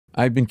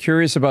I've been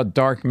curious about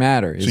dark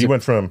matter. So you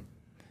went from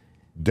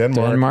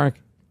Denmark,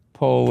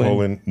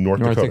 Poland, North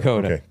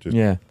Dakota. Okay, just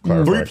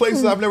clarify. 3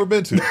 places I've never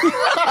been to.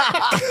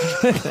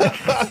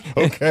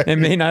 Okay.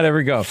 and may not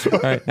ever go. All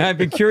right. And I've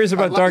been curious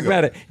about dark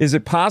matter. Is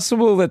it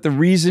possible that the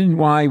reason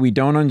why we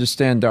don't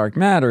understand dark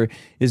matter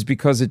is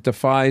because it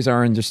defies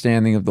our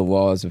understanding of the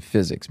laws of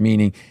physics?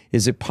 Meaning,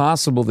 is it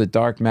possible that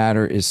dark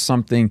matter is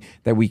something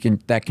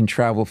that can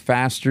travel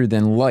faster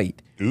than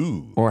light?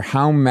 Ooh. Or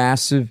how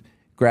massive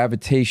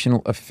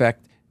gravitational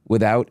effect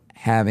without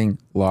having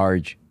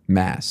large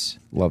mass?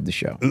 Love the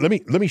show. Let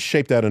me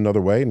shape that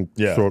another way and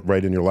throw it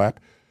right in your lap.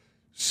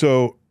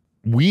 So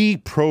we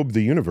probe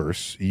the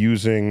universe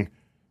using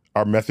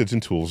our methods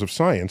and tools of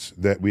science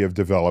that we have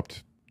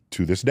developed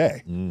to this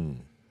day.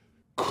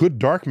 Could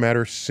dark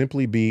matter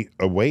simply be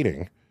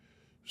awaiting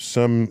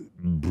some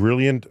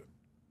brilliant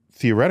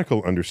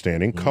theoretical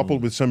understanding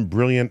coupled with some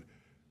brilliant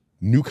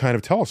new kind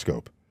of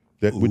telescope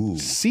that would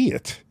see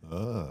it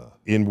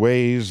in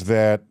ways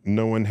that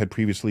no one had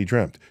previously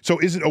dreamt? So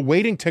is it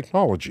awaiting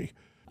technology?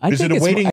 Is it awaiting